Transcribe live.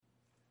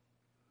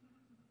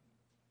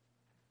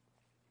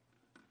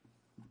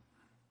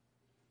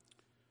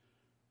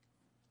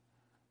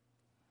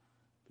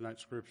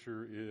Tonight's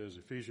scripture is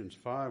Ephesians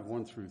 5,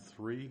 1 through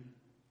 3.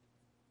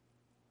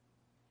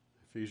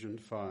 Ephesians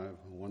 5,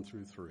 1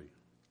 through 3.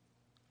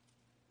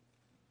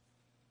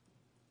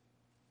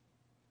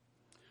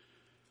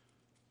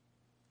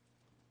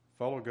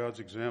 Follow God's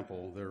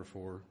example,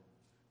 therefore,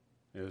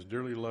 as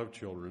dearly loved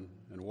children,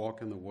 and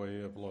walk in the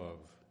way of love,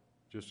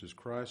 just as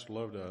Christ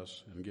loved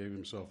us and gave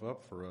himself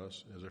up for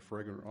us as a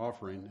fragrant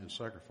offering and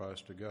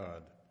sacrifice to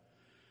God.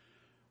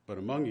 But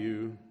among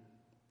you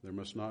there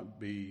must not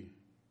be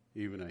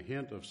even a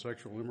hint of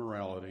sexual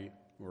immorality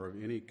or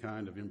of any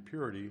kind of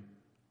impurity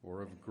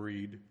or of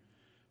greed,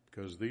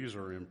 because these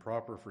are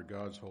improper for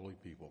God's holy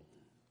people.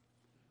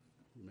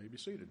 You may be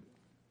seated.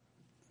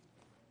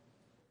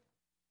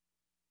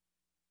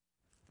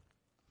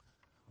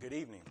 Good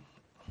evening.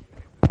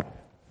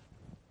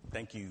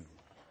 Thank you.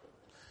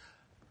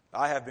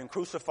 I have been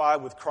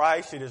crucified with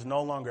Christ. It is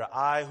no longer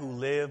I who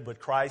live, but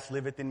Christ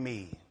liveth in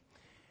me.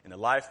 In the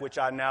life which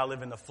I now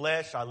live in the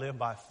flesh, I live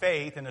by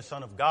faith in the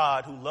Son of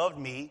God who loved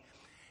me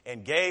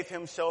and gave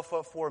himself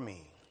up for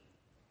me.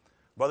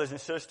 Brothers and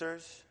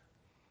sisters,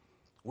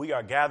 we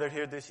are gathered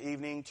here this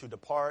evening to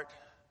depart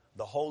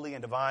the holy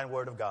and divine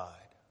word of God.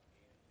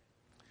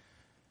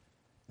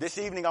 This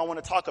evening I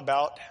want to talk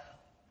about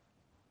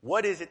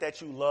what is it that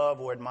you love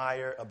or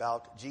admire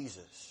about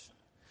Jesus.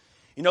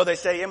 You know, they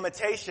say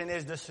imitation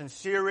is the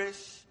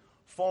sincerest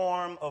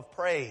form of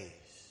praise.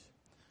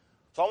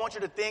 So I want you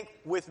to think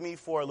with me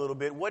for a little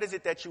bit. What is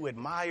it that you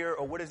admire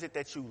or what is it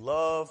that you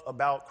love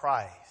about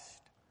Christ?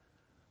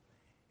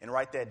 And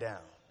write that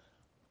down.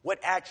 What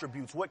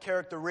attributes, what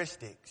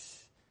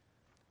characteristics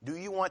do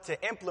you want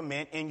to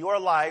implement in your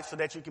life so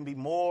that you can be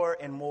more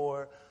and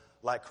more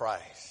like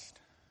Christ?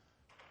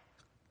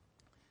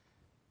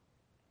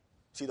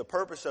 See, the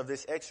purpose of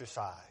this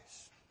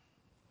exercise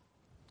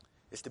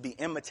is to be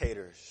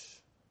imitators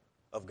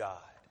of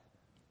God.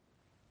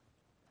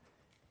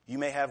 You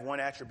may have one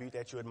attribute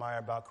that you admire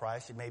about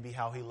Christ. It may be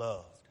how he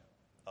loved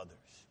others,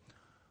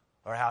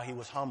 or how he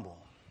was humble,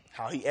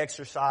 how he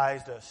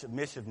exercised a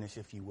submissiveness,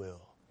 if you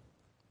will.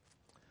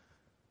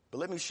 But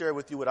let me share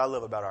with you what I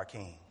love about our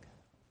King.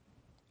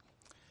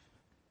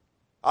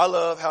 I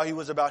love how he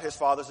was about his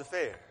Father's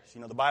affairs.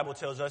 You know, the Bible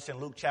tells us in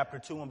Luke chapter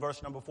 2 and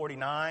verse number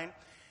 49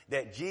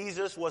 that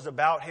Jesus was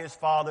about his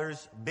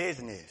Father's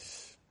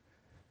business.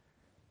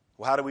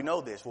 Well, how do we know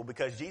this? Well,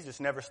 because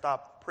Jesus never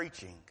stopped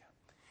preaching.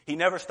 He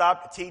never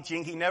stopped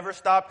teaching. He never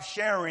stopped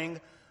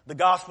sharing the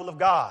gospel of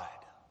God.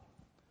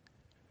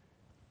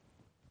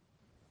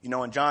 You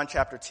know, in John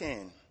chapter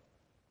 10,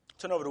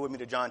 turn over with me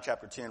to John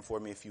chapter 10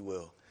 for me, if you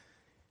will.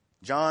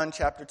 John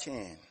chapter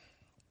 10,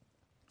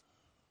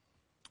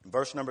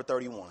 verse number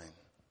 31.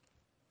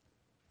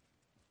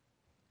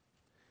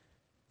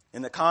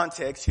 In the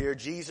context here,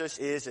 Jesus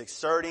is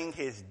asserting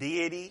his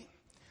deity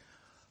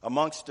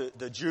amongst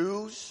the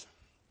Jews.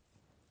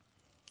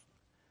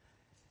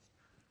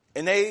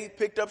 And they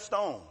picked up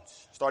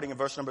stones, starting in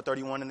verse number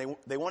 31, and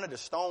they wanted to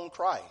stone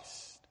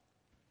Christ.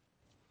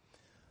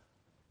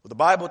 Well, the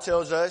Bible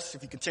tells us,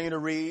 if you continue to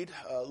read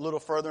a little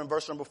further in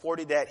verse number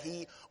 40, that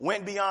he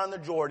went beyond the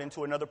Jordan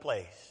to another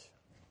place.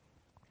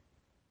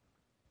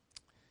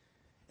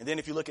 And then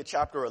if you look at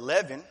chapter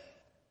 11,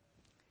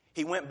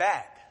 he went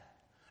back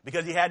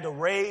because he had to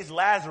raise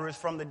Lazarus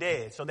from the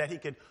dead so that he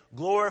could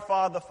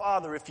glorify the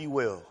Father, if you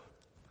will.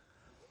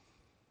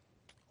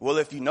 Well,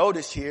 if you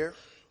notice here,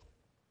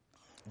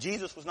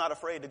 Jesus was not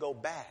afraid to go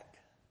back.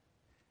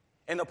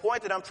 And the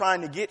point that I'm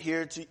trying to get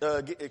here,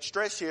 to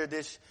stress here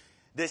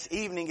this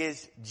evening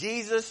is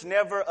Jesus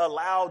never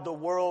allowed the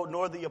world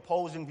nor the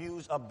opposing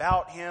views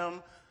about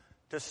him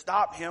to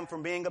stop him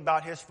from being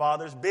about his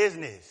Father's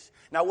business.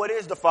 Now, what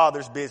is the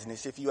Father's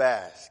business, if you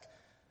ask?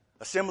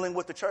 Assembling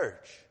with the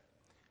church.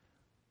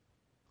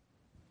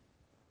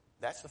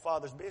 That's the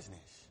Father's business.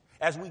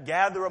 As we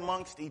gather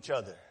amongst each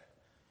other.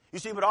 You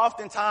see, but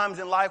oftentimes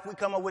in life we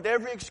come up with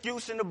every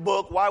excuse in the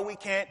book why we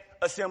can't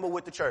assemble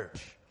with the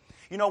church.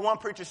 You know, one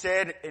preacher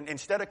said,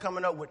 instead of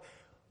coming up with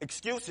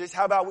excuses,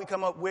 how about we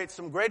come up with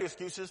some great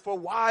excuses for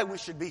why we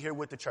should be here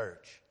with the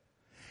church?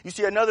 You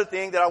see, another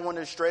thing that I want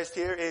to stress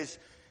here is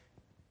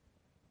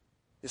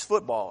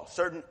football.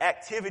 Certain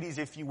activities,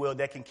 if you will,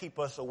 that can keep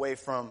us away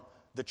from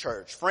the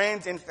church.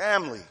 Friends and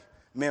family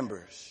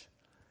members.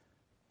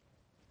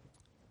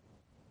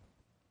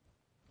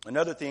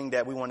 Another thing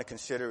that we want to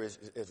consider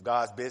is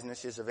God's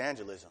business is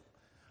evangelism.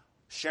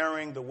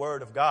 Sharing the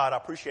word of God. I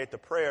appreciate the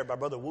prayer by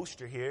Brother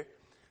Wooster here.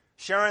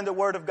 Sharing the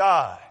word of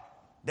God.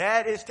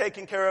 That is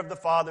taking care of the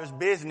Father's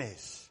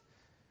business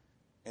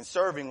and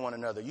serving one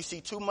another. You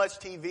see too much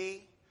TV,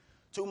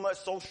 too much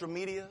social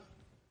media,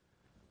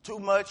 too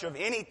much of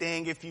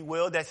anything, if you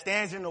will, that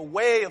stands in the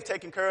way of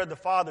taking care of the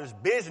Father's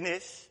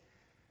business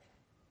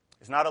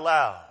is not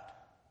allowed.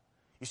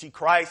 You see,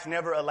 Christ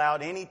never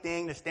allowed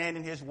anything to stand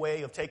in his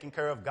way of taking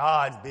care of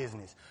God's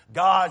business.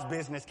 God's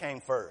business came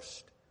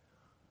first.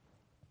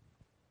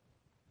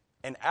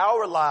 In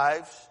our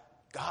lives,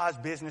 God's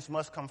business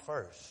must come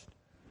first.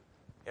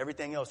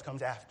 Everything else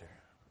comes after.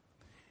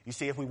 You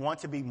see, if we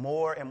want to be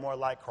more and more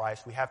like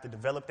Christ, we have to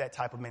develop that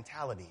type of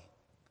mentality.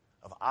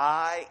 of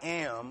I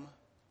am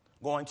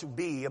going to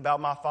be about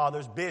my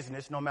Father's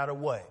business no matter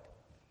what.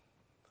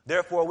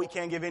 Therefore, we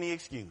can't give any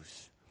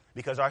excuse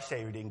because our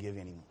Savior didn't give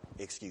any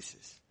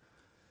excuses.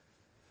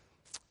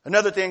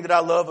 Another thing that I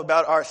love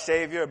about our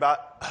Savior, about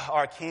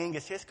our King,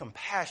 is his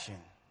compassion.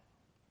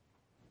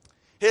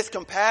 His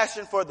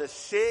compassion for the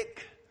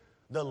sick,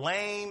 the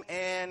lame,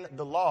 and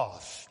the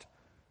lost.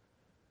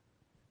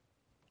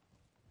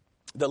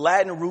 The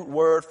Latin root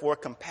word for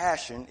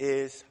compassion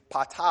is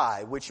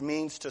patai, which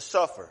means to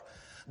suffer.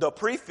 The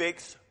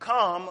prefix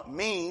cum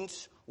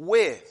means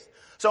with.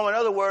 So in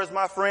other words,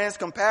 my friends,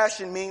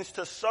 compassion means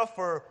to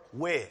suffer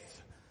with.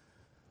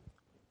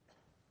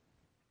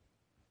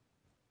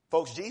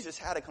 Folks, Jesus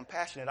had a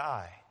compassionate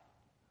eye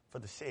for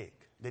the sick,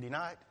 did he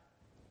not?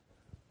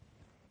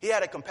 He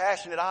had a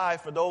compassionate eye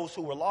for those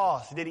who were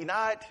lost, did he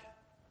not?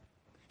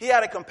 He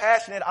had a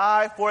compassionate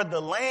eye for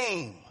the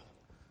lame.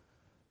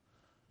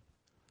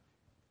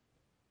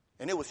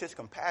 And it was his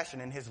compassion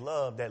and his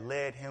love that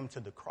led him to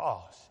the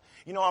cross.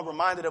 You know, I'm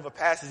reminded of a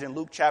passage in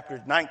Luke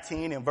chapter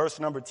 19 and verse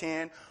number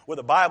 10 where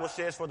the Bible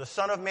says, "For the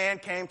Son of Man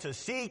came to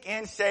seek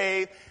and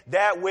save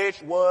that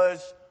which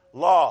was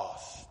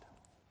lost."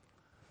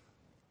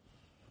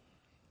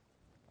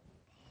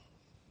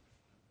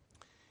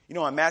 You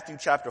know, in Matthew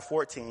chapter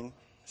 14,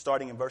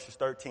 starting in verses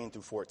 13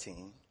 through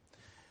 14,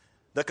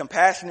 the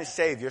compassionate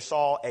Savior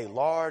saw a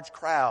large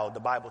crowd, the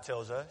Bible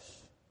tells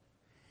us.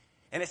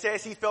 And it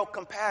says he felt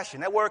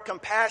compassion. That word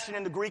compassion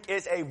in the Greek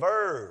is a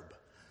verb.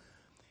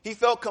 He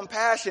felt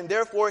compassion,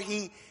 therefore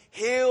he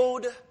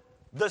healed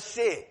the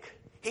sick.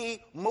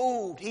 He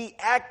moved, he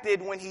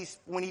acted when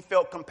he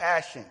felt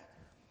compassion.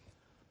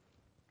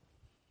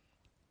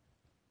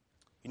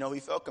 You know, he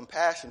felt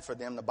compassion for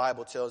them, the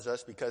Bible tells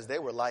us, because they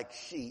were like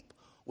sheep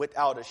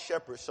without a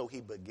shepherd, so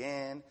he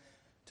began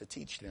to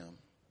teach them.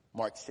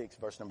 Mark 6,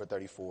 verse number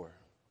 34.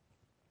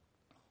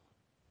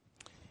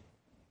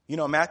 You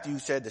know, Matthew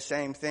said the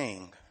same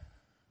thing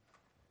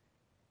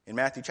in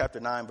Matthew chapter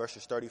 9,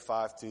 verses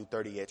 35 through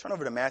 38. Turn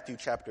over to Matthew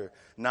chapter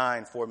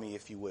 9 for me,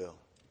 if you will.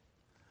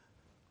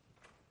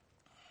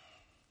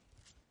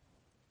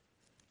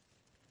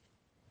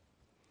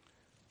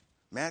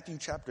 Matthew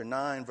chapter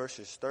 9,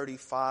 verses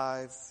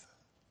 35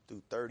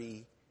 through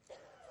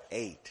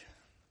 38.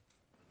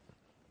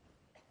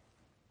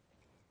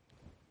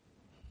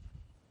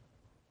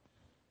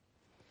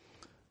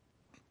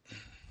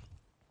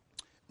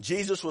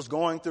 Jesus was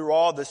going through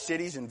all the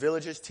cities and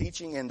villages,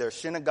 teaching in their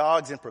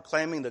synagogues and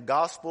proclaiming the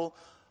gospel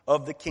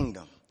of the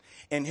kingdom,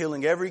 and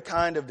healing every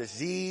kind of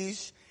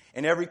disease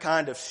and every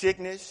kind of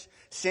sickness.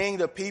 Seeing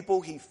the people,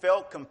 he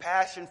felt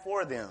compassion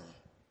for them,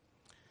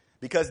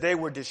 because they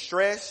were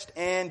distressed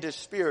and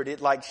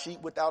dispirited like sheep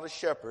without a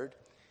shepherd.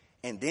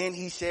 And then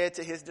he said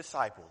to his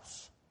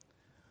disciples,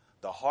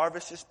 "The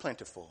harvest is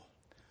plentiful,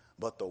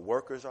 but the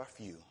workers are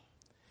few.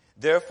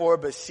 Therefore,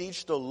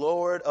 beseech the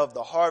Lord of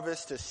the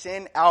harvest to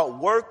send out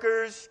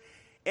workers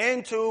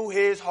into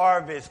his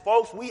harvest."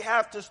 Folks, we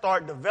have to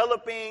start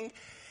developing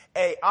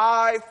an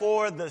eye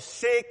for the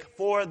sick,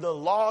 for the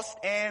lost,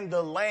 and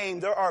the lame.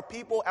 There are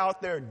people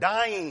out there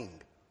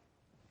dying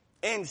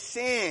in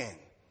sin.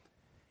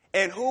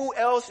 And who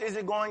else is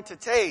it going to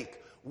take?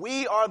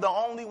 We are the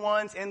only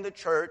ones in the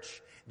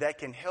church that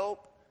can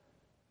help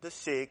the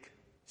sick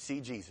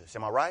see Jesus.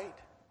 Am I right?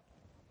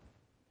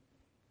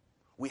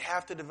 We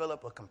have to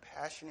develop a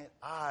compassionate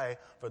eye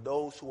for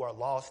those who are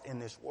lost in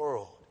this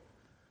world.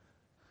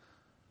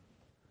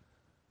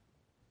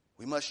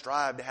 We must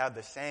strive to have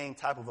the same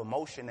type of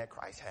emotion that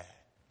Christ had.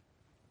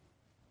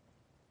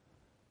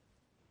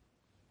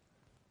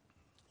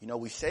 You know,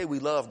 we say we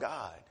love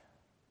God.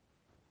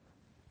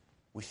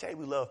 We say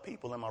we love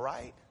people, am I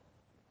right?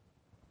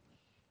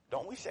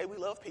 Don't we say we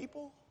love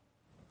people?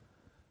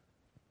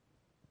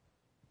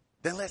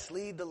 Then let's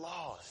lead the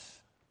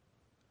lost.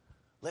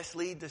 Let's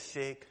lead the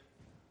sick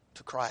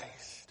to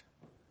Christ.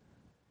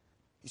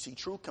 You see,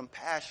 true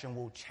compassion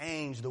will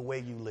change the way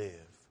you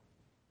live.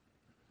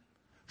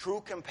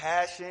 True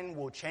compassion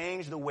will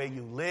change the way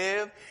you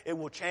live. It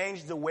will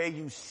change the way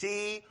you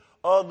see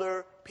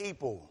other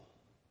people.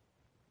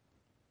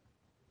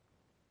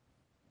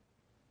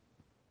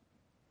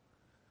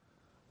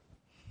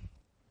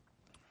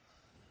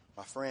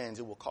 My friends,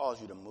 it will cause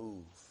you to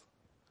move.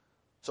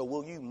 So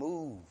will you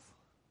move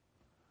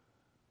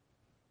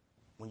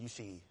when you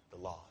see the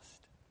lost?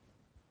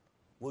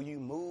 Will you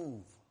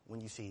move when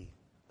you see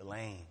the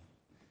lame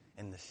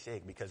and the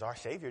sick? Because our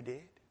Savior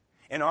did.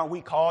 And aren't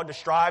we called to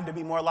strive to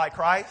be more like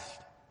Christ?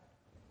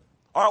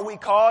 Aren't we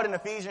called in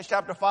Ephesians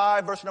chapter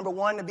 5, verse number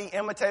 1, to be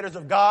imitators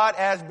of God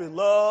as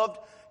beloved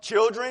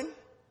children?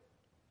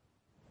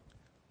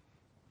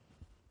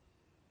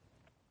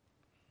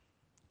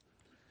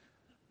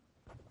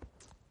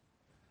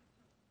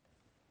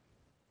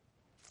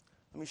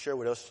 Let me share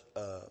what else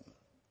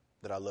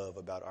that I love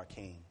about our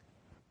King.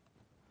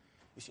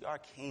 You see, our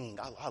King,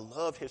 I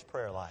love his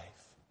prayer life.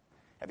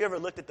 Have you ever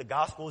looked at the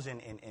Gospels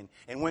and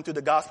went through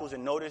the Gospels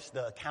and noticed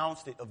the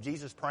accounts of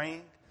Jesus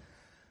praying?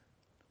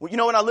 Well, you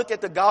know, when I look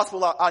at the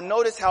Gospel, I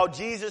notice how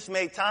Jesus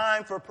made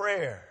time for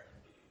prayer.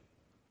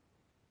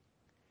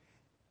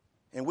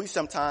 And we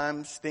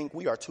sometimes think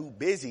we are too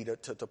busy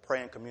to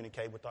pray and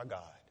communicate with our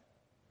God.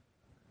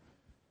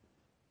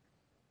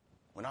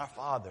 When our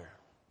Father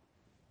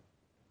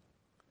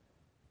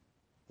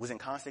was in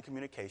constant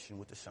communication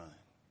with the Son.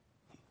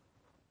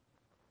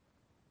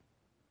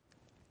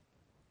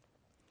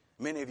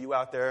 Many of you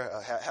out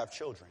there have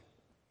children.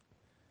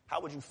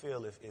 How would you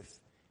feel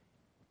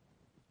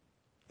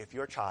if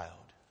your child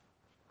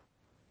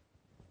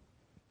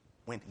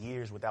went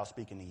years without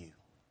speaking to you?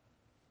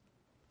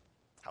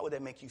 How would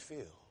that make you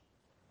feel?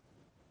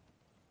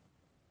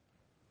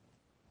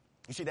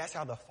 You see, that's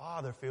how the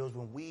Father feels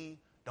when we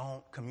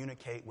don't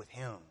communicate with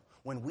him.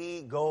 When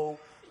we go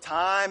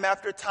time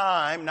after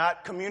time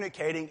not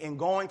communicating and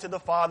going to the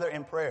Father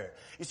in prayer.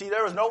 You see,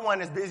 there was no one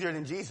that's busier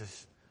than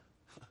Jesus.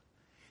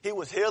 He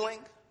was healing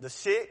the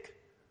sick,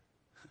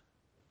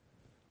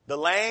 the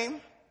lame,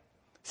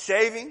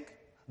 saving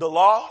the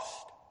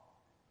lost.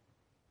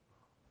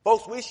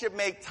 Folks, we should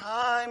make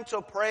time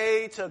to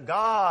pray to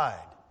God.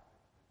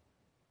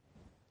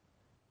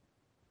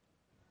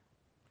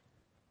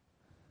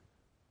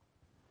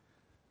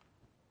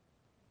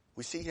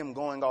 We see him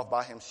going off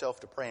by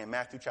himself to pray in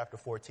Matthew chapter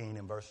 14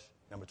 and verse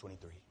number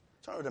 23.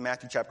 Turn over to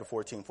Matthew chapter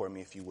 14 for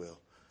me, if you will.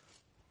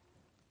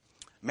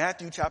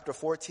 Matthew chapter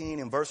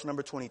 14 and verse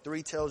number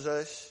 23 tells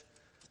us,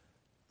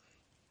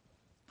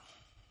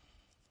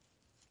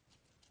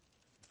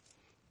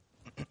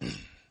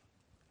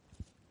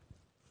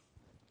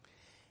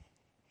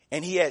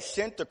 and he had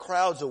sent the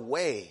crowds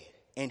away,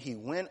 and he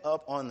went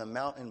up on the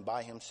mountain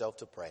by himself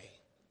to pray.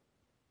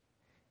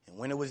 And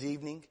when it was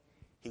evening,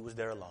 he was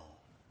there alone.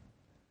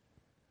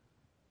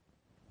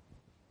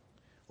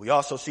 We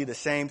also see the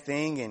same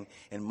thing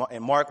in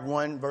Mark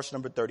 1, verse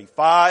number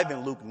 35,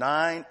 and Luke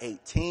 9,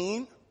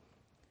 18.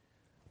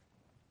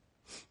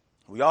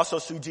 We also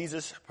see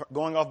Jesus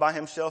going off by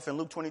himself in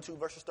Luke 22,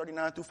 verses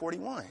 39 through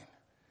 41.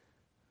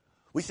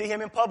 We see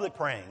him in public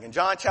praying in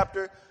John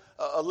chapter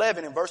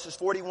 11 and verses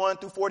 41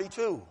 through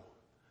 42.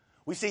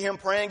 We see him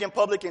praying in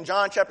public in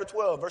John chapter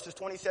 12, verses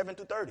 27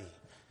 through 30.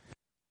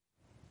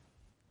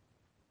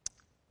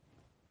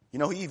 You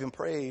know, he even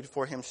prayed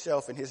for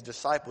himself and his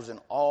disciples and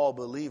all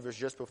believers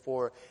just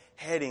before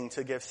heading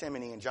to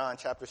Gethsemane in John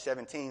chapter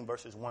 17,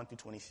 verses 1 through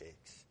 26.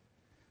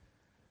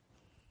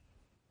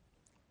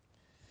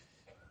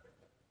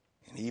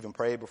 And he even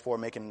prayed before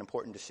making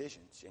important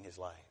decisions in his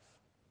life.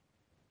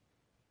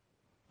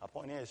 My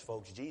point is,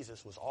 folks,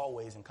 Jesus was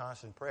always in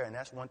constant prayer, and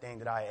that's one thing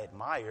that I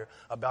admire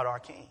about our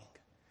King.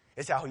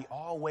 It's how he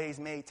always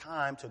made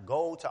time to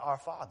go to our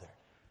Father.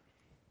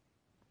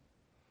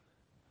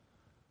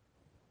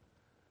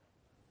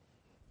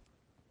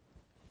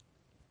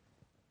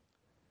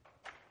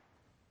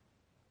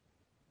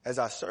 As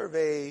I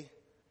survey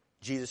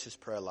Jesus'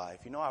 prayer life,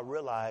 I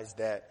realize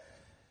that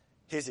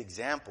his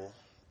example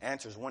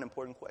answers one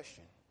important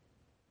question.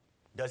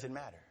 Does it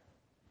matter?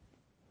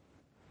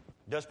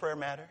 Does prayer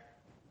matter?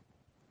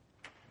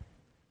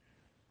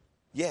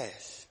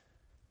 Yes.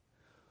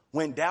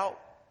 When doubt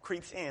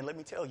creeps in, let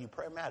me tell you,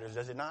 prayer matters,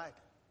 does it not?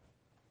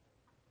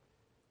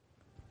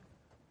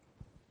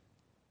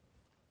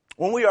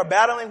 When we are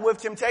battling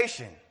with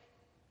temptation,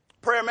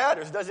 prayer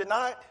matters, does it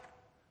not?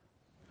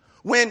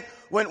 When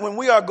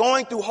we are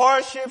going through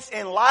hardships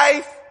in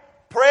life,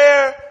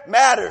 prayer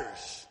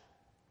matters.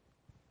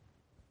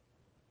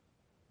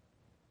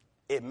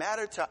 It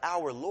mattered to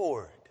our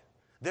Lord.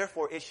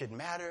 Therefore, it should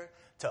matter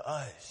to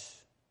us.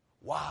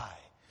 Why?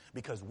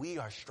 Because we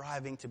are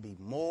striving to be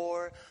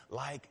more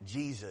like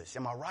Jesus.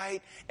 Am I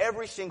right?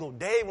 Every single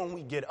day when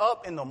we get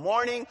up in the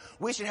morning,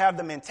 we should have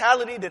the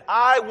mentality that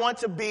I want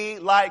to be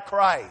like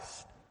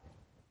Christ.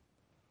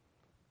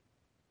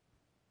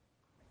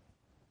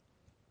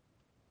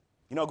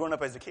 Growing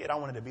up as a kid, I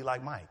wanted to be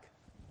like Mike.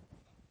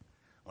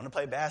 I wanted to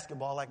play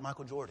basketball like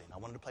Michael Jordan. I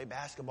wanted to play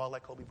basketball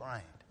like Kobe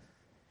Bryant.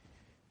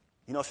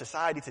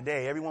 Society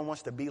today, everyone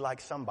wants to be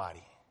like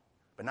somebody,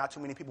 but not too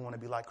many people want to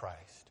be like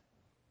Christ.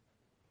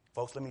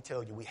 Folks, let me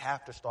tell you, we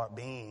have to start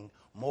being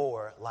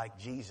more like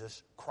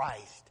Jesus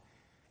Christ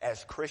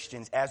as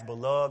Christians, as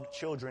beloved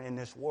children in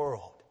this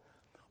world.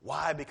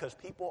 Why? Because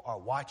people are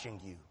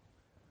watching you.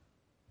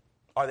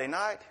 Are they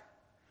not?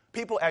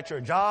 People at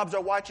your jobs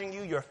are watching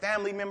you. Your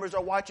family members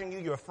are watching you.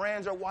 Your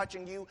friends are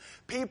watching you.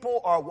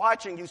 People are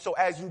watching you. So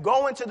as you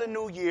go into the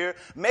new year,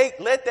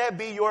 let that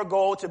be your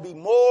goal, to be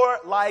more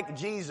like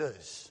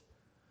Jesus.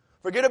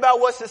 Forget about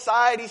what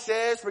society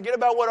says. Forget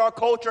about what our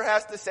culture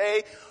has to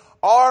say.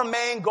 Our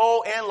main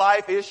goal in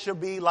life is to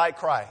be like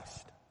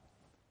Christ.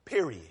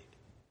 Period.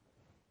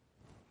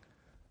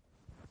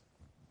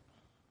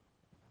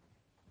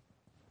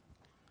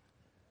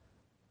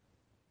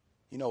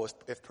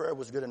 If prayer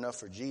was good enough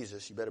for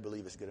Jesus, you better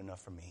believe it's good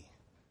enough for me.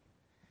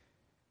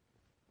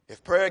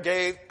 If prayer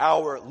gave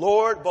our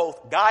Lord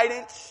both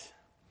guidance,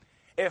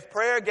 if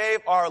prayer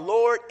gave our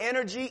Lord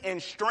energy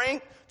and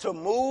strength to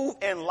move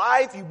in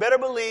life, you better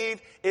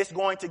believe it's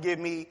going to give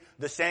me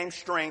the same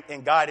strength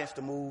and guidance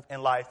to move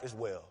in life as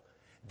well.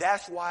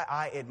 That's why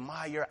I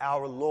admire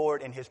our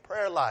Lord and his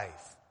prayer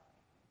life.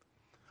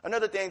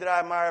 Another thing that I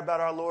admire about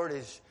our Lord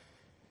is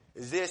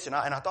is this, and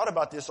I thought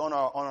about this on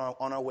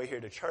our way here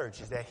to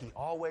church, is that he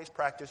always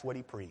practiced what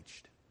he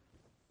preached.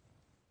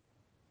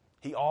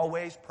 He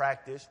always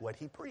practiced what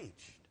he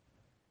preached.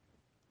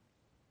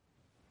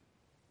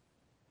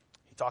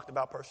 He talked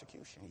about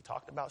persecution. He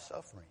talked about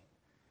suffering.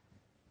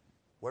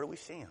 Where do we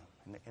see him?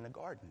 In the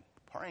garden,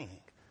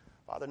 praying.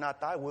 Father, not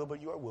thy will,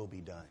 but your will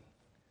be done.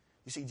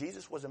 You see,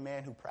 Jesus was a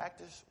man who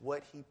practiced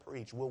what he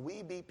preached. Will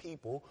we be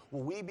people,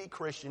 will we be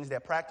Christians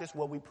that practice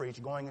what we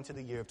preach going into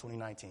the year of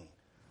 2019?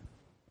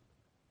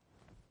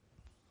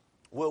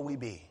 Will we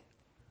be?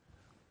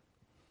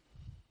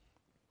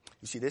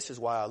 You see, this is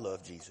why I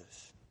love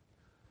Jesus.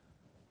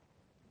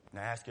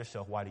 Now ask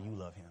yourself, why do you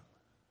love him?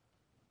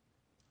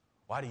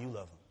 Why do you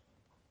love him?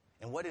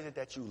 And what is it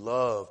that you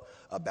love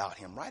about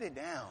him? Write it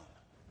down.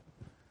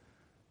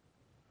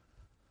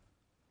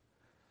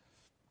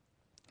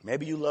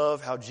 Maybe you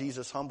love how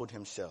Jesus humbled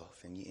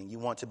himself, and you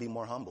want to be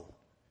more humble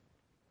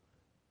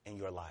in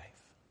your life.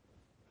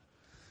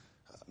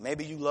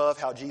 Maybe you love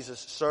how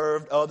Jesus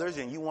served others,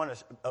 and you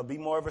want to be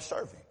more of a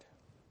servant.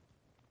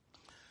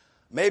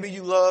 Maybe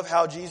you love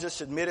how Jesus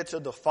submitted to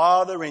the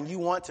Father, and you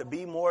want to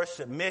be more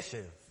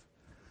submissive.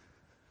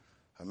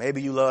 Or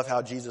maybe you love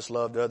how Jesus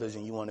loved others,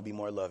 and you want to be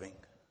more loving.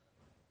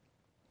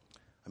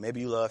 Or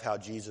maybe you love how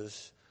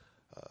Jesus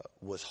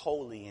was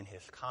holy in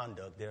his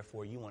conduct,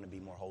 therefore you want to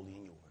be more holy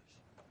in yours.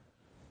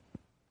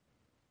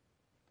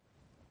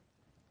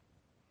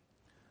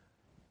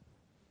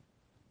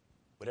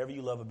 Whatever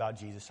you love about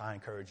Jesus, I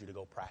encourage you to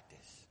go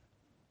practice.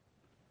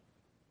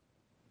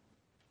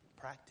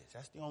 Practice.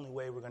 That's the only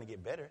way we're going to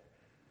get better.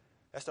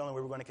 That's the only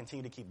way we're going to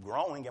continue to keep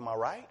growing. Am I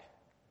right?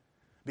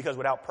 Because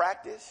without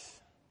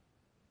practice,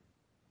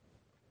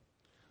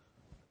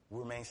 we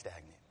remain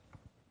stagnant.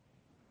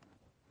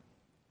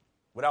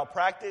 Without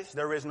practice,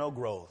 there is no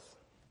growth.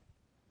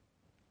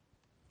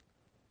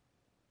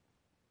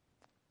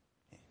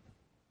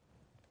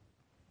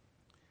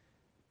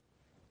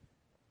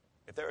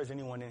 If there is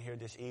anyone in here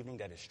this evening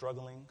that is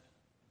struggling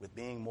with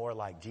being more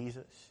like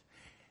Jesus,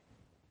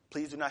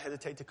 please do not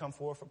hesitate to come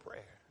forward for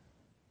prayer.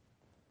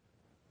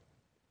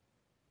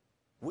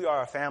 We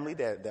are a family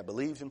that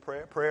believes in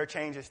prayer. Prayer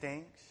changes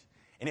things.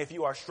 And if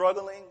you are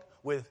struggling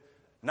with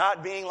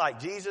not being like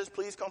Jesus,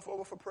 please come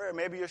forward for prayer.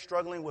 Maybe you're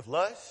struggling with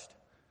lust.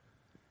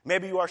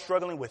 Maybe you are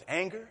struggling with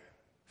anger,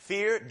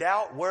 fear,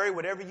 doubt, worry,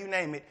 whatever you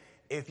name it.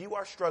 If you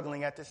are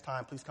struggling at this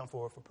time, please come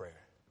forward for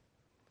prayer.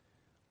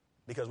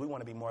 Because we want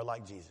to be more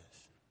like Jesus.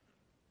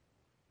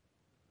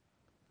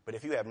 But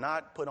if you have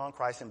not put on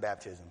Christ in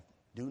baptism,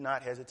 do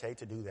not hesitate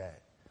to do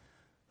that.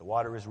 The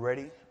water is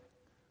ready.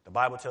 The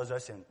Bible tells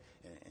us in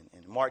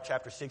Mark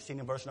chapter 16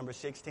 and verse number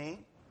 16, if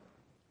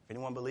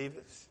anyone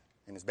believes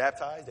and is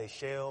baptized, they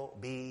shall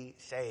be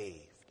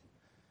saved.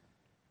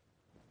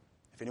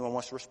 If anyone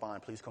wants to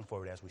respond, please come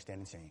forward as we stand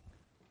and sing.